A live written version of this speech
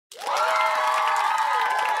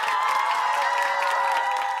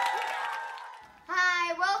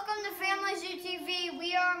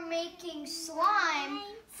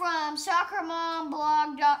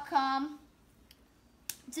soccermomblog.com.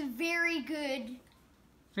 It's a very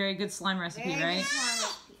good slime recipe, very right? good slime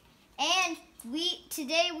recipe. And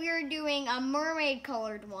today we are doing a mermaid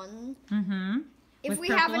colored one. Mm-hmm. If we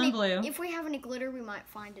have any glitter, we might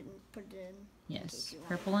find it and put it in. Yes,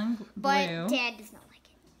 purple and blue. But Dad does not like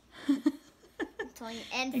it. I'm telling you.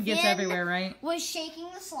 And it gets everywhere, right? Was shaking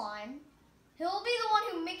the slime. He'll be the one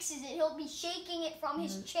who mixes it. He'll be shaking it from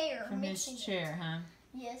his chair. From his chair, huh?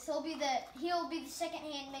 Yes, he'll be the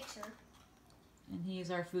second-hand mixer. And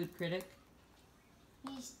he's our food critic.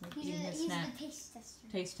 He's the taste tester.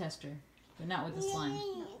 Taste tester, but not with the slime.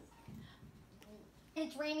 No.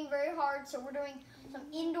 It's raining very hard, so we're doing some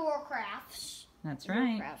indoor crafts. That's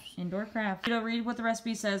right. Indoor craft. Read what the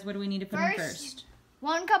recipe says. What do we need to put in first?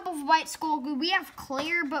 1 cup of white skull glue. We have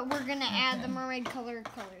clear, but we're going to add the mermaid colors.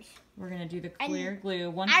 We're going to do the clear glue.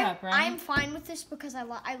 1 cup, right? I'm fine with this because I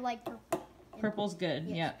like purple. Purple's good.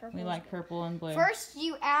 Yes, yeah, we like purple and blue. First,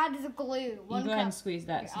 you add the glue. You go ahead and squeeze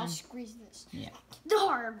that. Here, I'll squeeze this. Yeah. The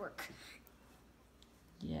hard work.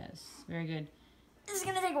 Yes, very good. This is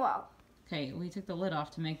going to take a while. Okay, we took the lid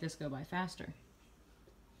off to make this go by faster.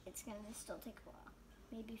 It's going to still take a while.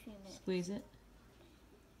 Maybe a few minutes. Squeeze it.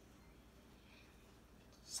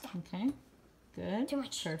 Stop. Okay, good. Too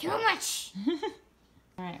much. Perfect. Too much.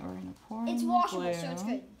 All right, we're going to pour in It's washable, so it's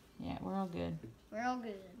good. Yeah, we're all good. We're all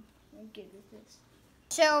good. We're good with this.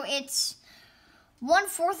 So it's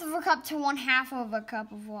 1/4 of a cup to 1/2 of a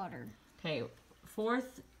cup of water. Okay, 1/4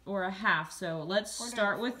 or a half. So let's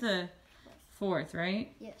start with the 1/4,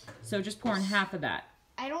 right? Yes. So just pour in half of that.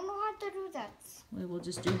 I don't know how to do that. We will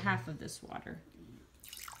just do half of this water.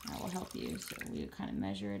 That will help you. So we kind of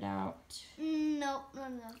measure it out. No.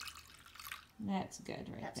 That's good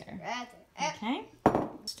right there. Good. Right there. Okay.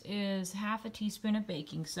 Next is 1/2 teaspoon of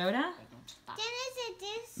baking soda.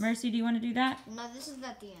 Mercy, do you want to do that? No, this is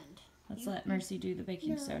at the end. Let's let Mercy do the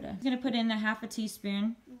baking soda. I'm going to put in the 1/2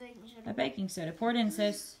 teaspoon of baking soda. Pour it in,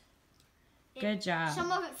 sis. Good job.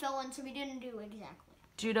 Some of it fell in, so we didn't do exactly.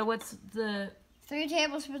 Judah, what's the... 3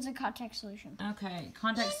 tablespoons of contact solution. Okay,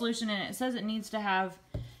 contact solution, and it says it needs to have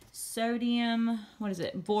sodium, what is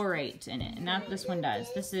it, borate in it. And not this one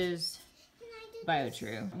does. This is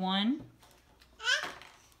BioTrue. 1.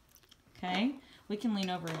 Okay, we can lean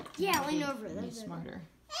over it. Yeah, lean over it. That's smarter.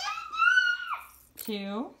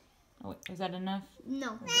 2. Oh, wait, is that enough?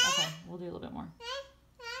 No. Okay, we'll do a little bit more.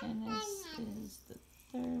 And this is the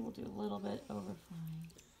 3rd. We'll do a little bit overflowing.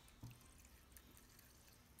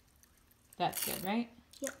 That's good, right?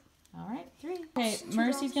 Yep. All right, 3. Okay,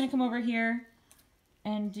 Mercy's going to come over here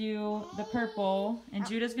and do the purple, and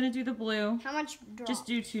Judah's going to do the blue. How much drops? Just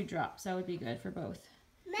do 2 drops. That would be good for both.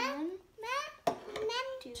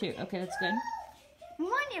 2. Okay, that's good.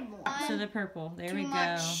 So the purple. There we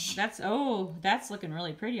go. That's looking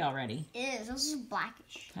really pretty already. It is. This is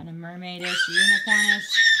blackish. Kind of mermaidish, unicornish.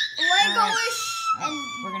 Lego-ish. And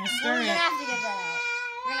we're going to stir it. We're going to have to get that out.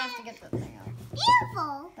 We're going to have to get that thing out.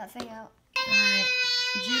 Beautiful. That thing out. Alright,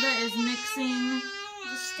 Judah is mixing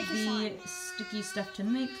the sticky stuff to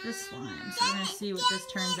make the slime. So we're going to see what this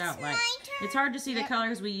turns out like. It's hard to see the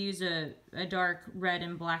colors. We use a dark red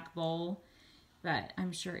and black bowl, but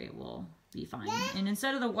I'm sure it will be fine. And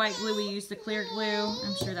instead of the white glue, we use the clear glue.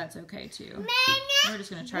 I'm sure that's okay too. We're just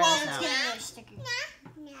going to try this out. It's getting really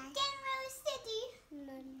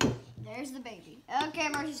sticky. There's the baby. Okay,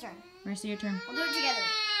 Mercy's turn. Mercy, your turn. We'll do it together.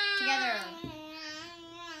 Together.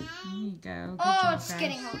 There you go. Good job, guys. it's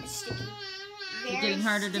getting sticky. It's getting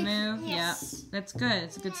harder to move? Yes. Yep. That's good.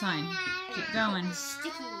 It's a good sign. Keep going.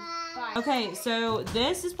 Sticky. Bye. Okay, so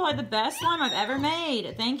this is probably the best slime I've ever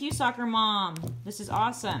made. Thank you, Soccer Mom. This is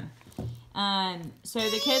awesome. So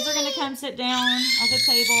the kids are going to come sit down at the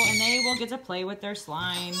table, and they will get to play with their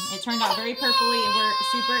slime. It turned out very purpley, and we're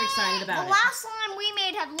super excited about it. The last slime we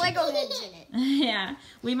made had Lego heads in it. Yeah.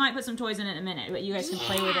 We might put some toys in it in a minute, but you guys can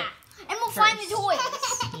play with it. And we'll find the toys.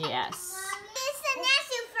 Yes.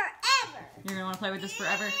 Forever. You're gonna want to play with this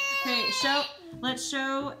forever. Okay, let's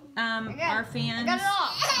show our fans I got it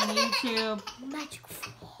off. on YouTube. Magic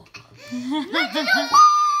floss.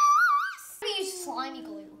 We use slimy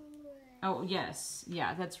glue. Oh yes,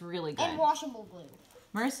 yeah, that's really good. And washable glue.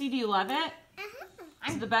 Mercy, do you love it?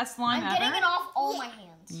 It's the best slime ever. I'm getting it off all my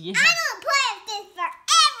hands. Yeah. I don't play with this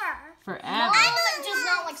forever. Forever. Mom does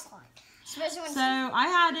not like slime. Especially when So I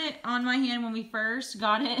had it on my hand when we first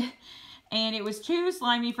got it, and it was too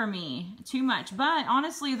slimy for me, too much. But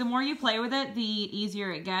honestly, the more you play with it, the easier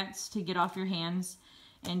it gets to get off your hands.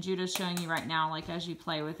 And Judah's showing you right now, like as you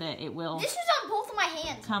play with it, it will. This was on both of my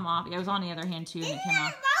hands. Come off. It was on the other hand too, and it came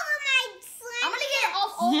off. I'm gonna get it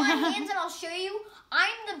off all my hands, and I'll show you.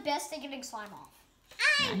 I'm the best at getting slime off.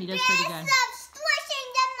 Yeah, he does pretty good. Squishing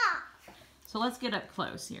them up. So let's get up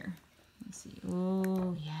close here. Let's see.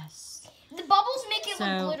 Oh, yes. The bubbles make it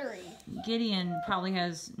look glittery. Gideon probably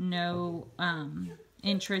has no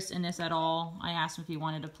interest in this at all. I asked him if he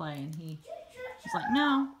wanted to play, and he's like,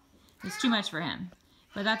 no, it's too much for him.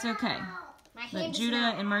 But that's okay. But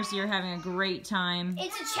Judah and Mercy are having a great time.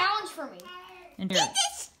 It's a challenge for me. And It's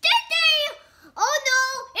sticky. Oh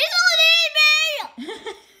no, it's on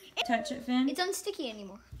me. touch it, Finn. It's unsticky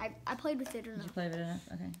anymore. I played with it enough. Did you play with it enough?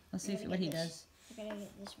 Okay. Let's see what he does. I gotta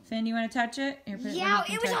get this one. Finn, you want to touch it? Here, Yeah,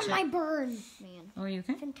 it was on my burn, man. Oh, are you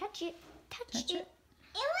okay? Finn, touch it. Touch it.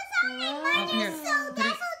 It was on my Oh, here. burner, so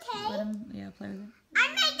that's okay. Let him, play with it.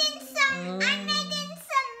 I'm making some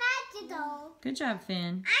magic doll. Good job,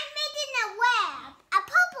 Finn. I'm making a web, a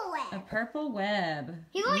purple web. A purple web.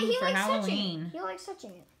 He for likes Halloween. touching it. He likes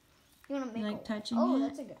touching it. You want to make You like touching Oh, it?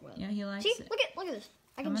 that's a good web. Yeah, he likes See, it. look at this.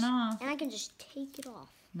 I can Coming off. And I can just take it off.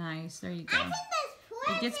 Nice. There you go. I think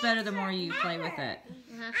there's It gets better the more you play with it.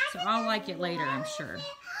 Uh-huh. So I'll like it later, I'm sure.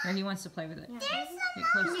 Here, he wants to play with it. Get Can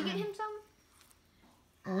close you to get him. him some?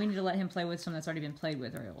 Well, we need to let him play with some that's already been played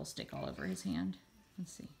with, or it will stick all over his hand.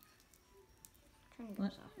 Let's see.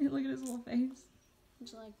 Look at his little face.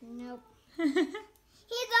 He's like, nope. He's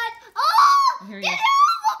like, oh, Here he get is. it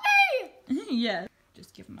off of me. Yeah.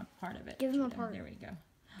 Just give him a part of it. Give him a Judah. part. There we go.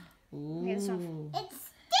 Okay, it's off. Ooh. It's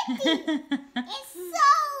sticky. It's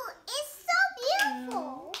so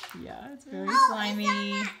beautiful. Yeah, it's very Oh, slimy.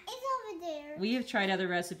 It's over there. We have tried other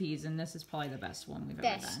recipes, and this is probably the best one we've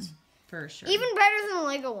ever done. For sure. Even better than the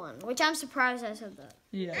Lego one, which I'm surprised I said that.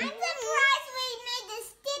 Yeah. I'm surprised we made the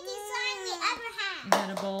sticky slime we ever You had. got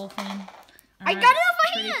a bowl, Finn? I got it off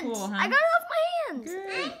my Pretty hands. cool, huh? I got it off my hands.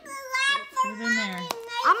 Good. I'm glad for Put it in there. Mommy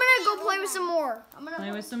I'm gonna go play with some more. I'm gonna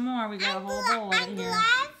Play with some more. We got a whole bowl I'm over here.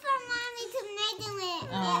 glad for Mommy to make it.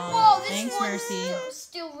 Oh, Whoa, this thanks, one's Mercy.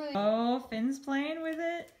 still really. Oh, Finn's playing with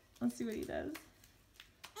it. Let's see what he does.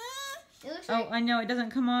 It looks Oh, like. I know it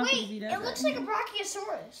doesn't come off. Wait, He does it looks like a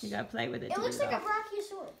Brachiosaurus. You gotta play with it. It to looks get like a off.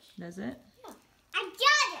 Brachiosaurus. Does it? I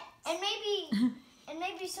got it. And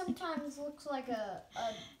maybe sometimes looks like a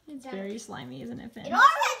It's very slimy, isn't it, Finn? It Oh,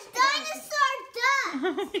 it's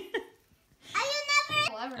dinosaur dust. Are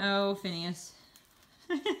you never? Oh, Phineas.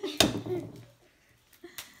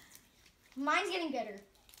 Mine's getting better.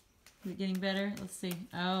 Is it getting better? Let's see.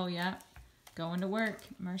 Oh, yeah. Going to work.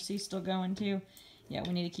 Mercy's still going too. Yeah,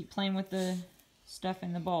 we need to keep playing with the stuff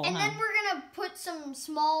in the bowl, And huh? then we're gonna put some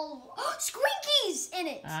small squinkies in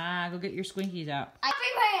it. Ah, go get your squinkies out. Happy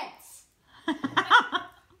pants.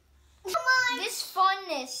 Come on. This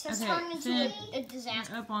funness has Okay, turned into Finn, a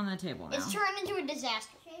disaster. Up on the table now. It's turned into a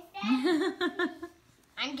disaster.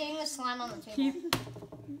 I'm getting the slime on the table. Keep.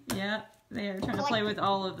 Yeah, they are trying to Like- play with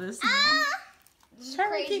all of this. This is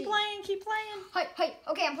Hurry, crazy. keep playing, keep playing. Hey,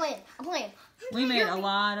 okay, I'm playing. We made a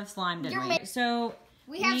lot of slime, didn't we? So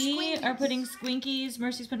We have squinkies. are putting squinkies.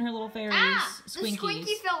 Mercy's putting her little fairies, Ah, the squinkies,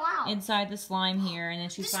 squinky fell out. inside the slime here, and then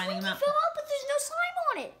The she's squinky finding fell them out, out. but there's no slime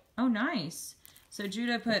on it. Oh, nice. So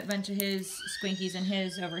Judah put a bunch of his squinkies and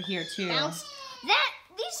his over here too. These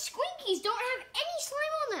squinkies don't have any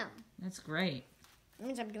slime on them. That's great. That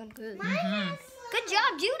means I'm doing good. Mhm. Good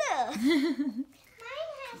job, Judah. Mine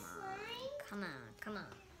has slime. Come on.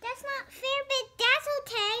 That's not fair, but that's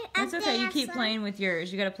okay. That's okay. You keep playing with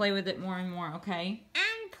yours. You got to play with it more and more. Okay.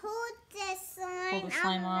 And pull the slime, Pull the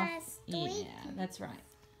slime off. the squeaky. Yeah, that's right.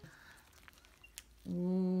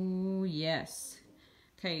 Ooh, yes.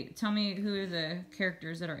 Okay, tell me who are the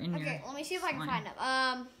characters that are in your Okay, let me see if I can slime. find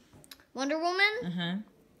them. Wonder Woman, Uh-huh.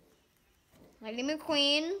 Lady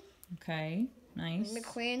McQueen, Okay, nice. Lady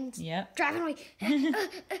McQueen, Yep. driving away.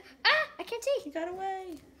 I can't see. He got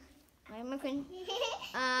away. Lady McQueen.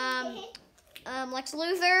 Lex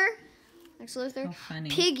Luthor. Oh, funny.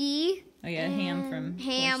 Piggy. Oh, yeah, Ham from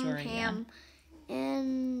Toy Story, Ham.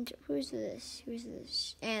 And who's this?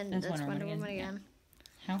 And That's that's Wonder Wonder Woman Woman again. again.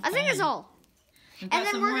 How I think fun. it's all. We've got And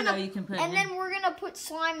then some we're more, gonna though, you can put and in. then we're gonna put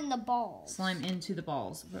slime in the balls. Slime into the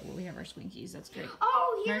balls. But we have our Squinkies. That's great.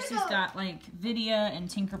 Oh, Mercy's got, like, Vidya and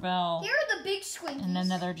Tinkerbell. Here are the big squinkies. And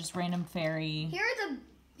another just random fairy. Here are the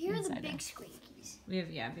Inside big there. squinkies. We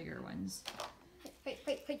have, yeah, bigger ones. Wait.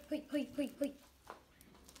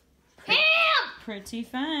 Ham! Pretty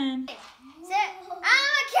fun. Sit. I'm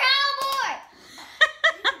a cowboy.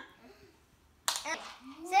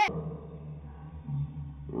 Sit.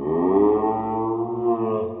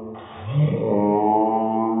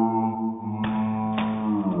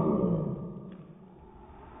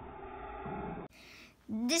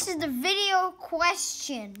 This is the video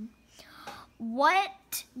question.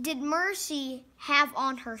 What did Mercy have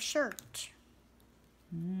on her shirt?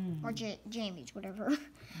 Or Jamie's, whatever.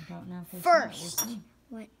 I don't know if it's First,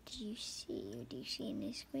 what do you see? Do you see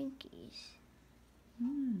any squinkies?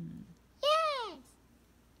 Yes!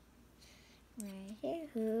 Right here.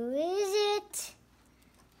 Who is it?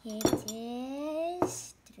 It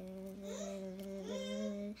is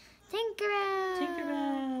Tinkerbell.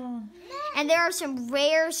 Tinkerbell. And there are some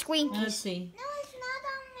rare Let's squinkies. see. No, it's not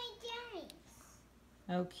on my diaries.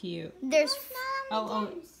 Oh, cute. There's It's not on my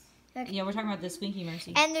diaries. Yeah, we're talking about the Squinky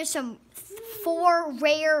Mercy. and there's some 4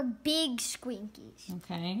 rare big squinkies.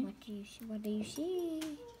 Okay. What do you see? What do you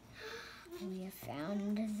see? We have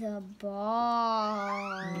found the ball.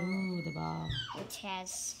 Ooh, the ball. Which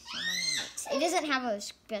has someone in it. It doesn't have a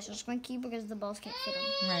special squinky because the balls can't fit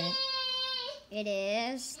them. Right. It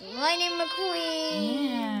is Lightning McQueen.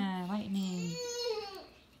 Yeah, lightning.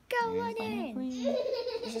 Go There's Lightning Lightning. Queen.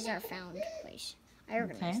 This is our found place. I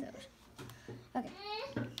organized those. Okay.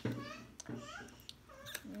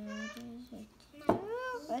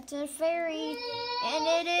 That's a fairy, and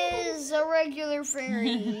it is a regular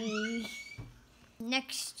fairy.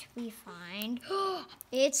 Next we find,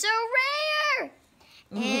 it's a rare,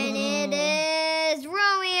 and it is Romeo.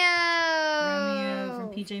 Romeo from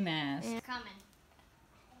PJ Masks. It's coming.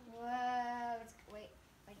 Whoa! Wait.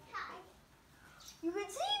 You can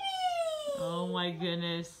see me. Oh my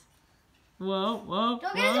goodness. Whoa, whoa,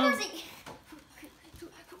 Don't get whoa. his horsey.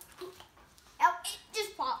 Oh, it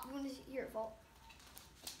just popped. It's your fault.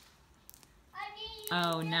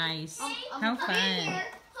 Oh, nice. How I'm fun.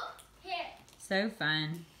 Here. So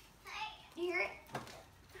fun. You hear it?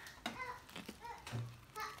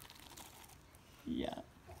 Yeah.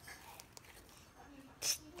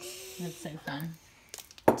 That's so fun.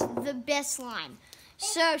 It's the best slime.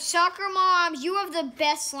 So, soccer moms, you have the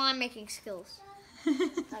best slime making skills.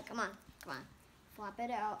 Come on. Flop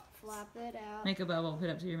it out. Make a bubble, put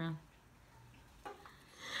it up to your mouth.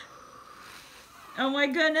 Oh my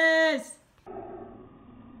goodness!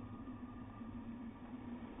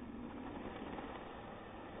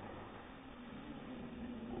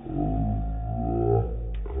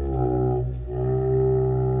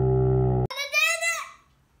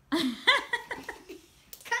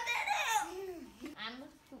 Cut that out.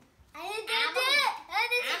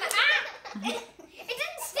 It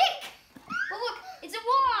didn't stick. But look, it's a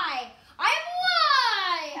Y. I am a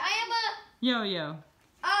Y. I am a Yo-yo.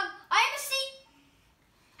 I am a C.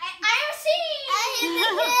 I am a C. I am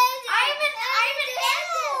an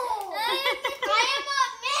L. I am a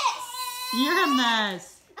miss. You're a mess.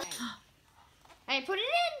 Hey, put it in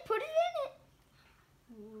it.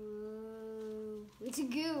 Whoa. It's a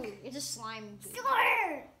goo. It's a slime goo.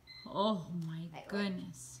 Oh my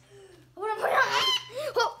goodness. I want to put it on.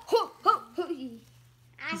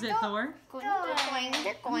 Is it Thor?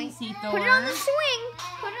 Going. See Thor? Put it on the swing.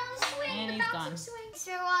 Put it on the swing. And the he's bouncing gone. swing.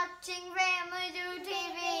 So watching Family Do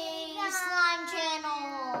TV Slime Channel.